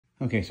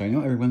Okay, so I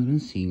know everyone's been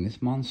seeing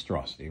this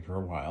monstrosity for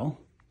a while.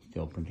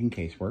 Still printing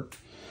casework.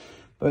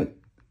 But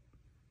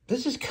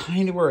this is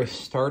kind of where I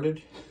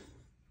started.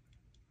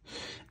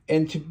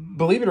 And to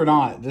believe it or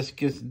not,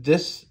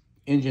 this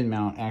engine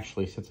mount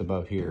actually sits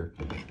above here.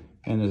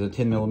 And there's a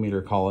 10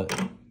 millimeter collet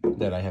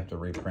that I have to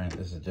reprint.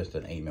 This is just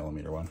an 8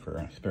 millimeter one for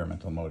an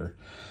experimental motor.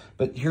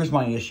 But here's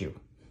my issue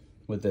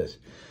with this.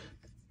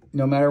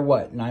 No matter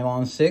what,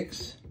 nylon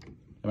 6,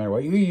 no matter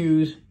what you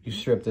use, you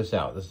strip this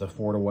out. This is a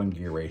 4-to-1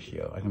 gear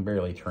ratio. I can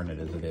barely turn it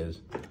as it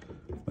is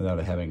without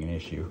it having an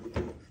issue.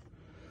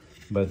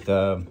 But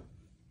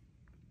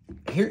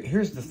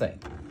here's the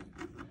thing.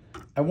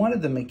 I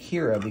wanted the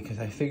Makira because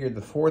I figured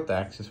the 4th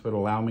axis would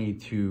allow me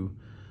to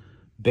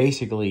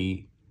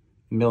basically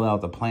mill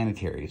out the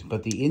planetaries.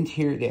 But the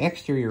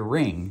exterior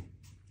ring,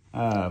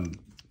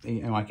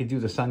 you know, I could do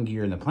the sun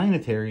gear and the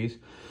planetaries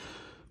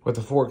with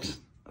the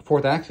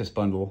 4th axis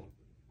bundle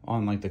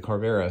on like the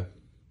Carvera,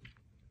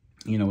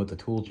 you know, with the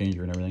tool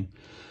changer and everything.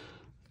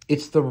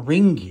 It's the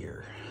ring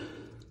gear.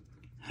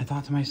 I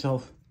thought to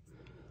myself,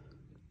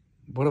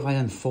 what if I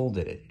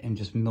unfolded it and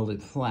just milled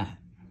it flat?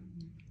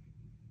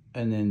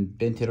 And then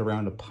bent it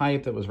around a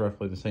pipe that was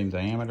roughly the same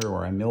diameter,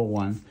 or I mill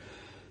one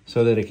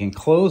so that it can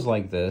close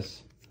like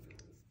this.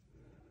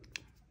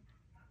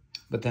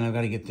 But then I've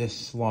got to get this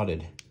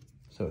slotted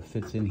so it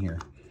fits in here,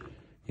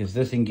 because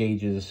this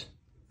engages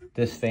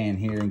this fan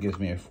here and gives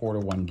me a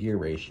 4-to-1 gear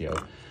ratio,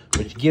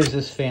 which gives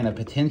this fan a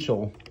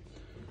potential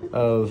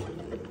of,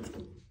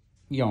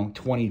 you know,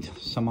 20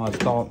 some odd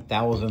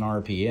thousand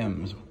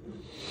RPMs.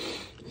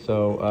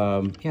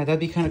 So yeah, that'd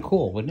be kind of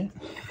cool, wouldn't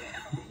it?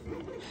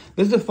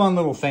 This is a fun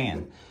little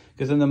fan,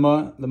 because then the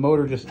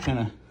motor just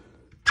kind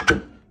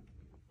of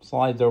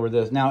slides over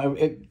this. Now,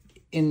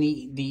 in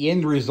the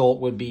end result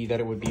would be that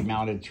it would be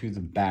mounted to the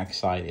back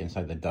side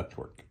inside the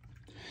ductwork.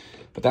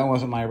 But that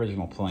wasn't my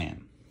original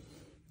plan.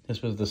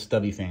 This was the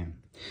Stubby fan.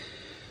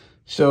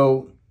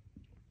 So,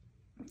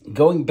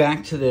 going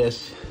back to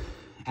this,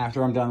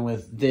 after I'm done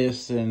with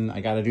this, and I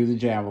got to do the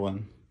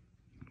javelin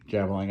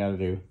I got to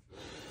do,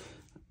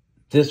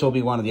 this will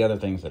be one of the other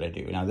things that I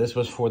do. Now, this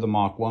was for the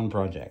Mach 1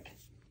 project.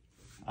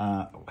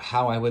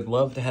 How I would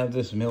love to have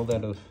this milled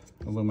out of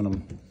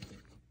aluminum.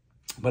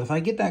 But if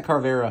I get that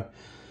Carvera,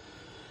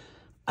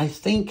 I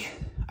think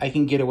I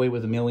can get away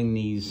with milling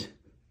these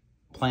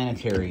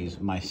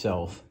planetaries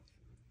myself.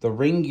 The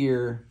ring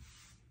gear,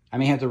 I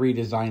may have to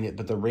redesign it,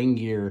 but the ring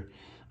gear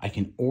I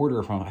can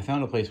order from. I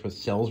found a place that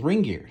sells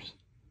ring gears.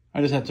 I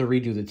just have to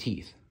redo the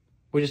teeth,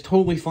 which is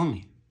totally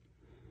fine.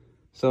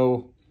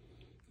 So,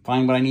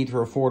 find what I need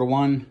for a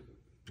 4-to-1,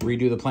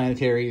 redo the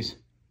planetaries,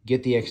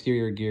 get the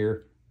exterior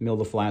gear, mill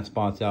the flat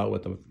spots out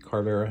with the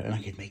Carvera, and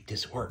I could make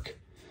this work.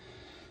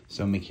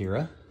 So,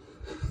 Makira,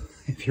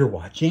 if you're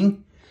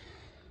watching,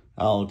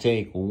 I'll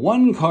take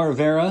one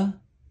Carvera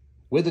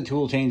with a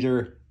tool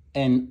changer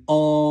and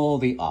all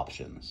the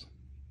options.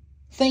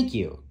 Thank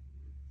you.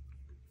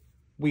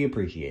 We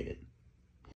appreciate it.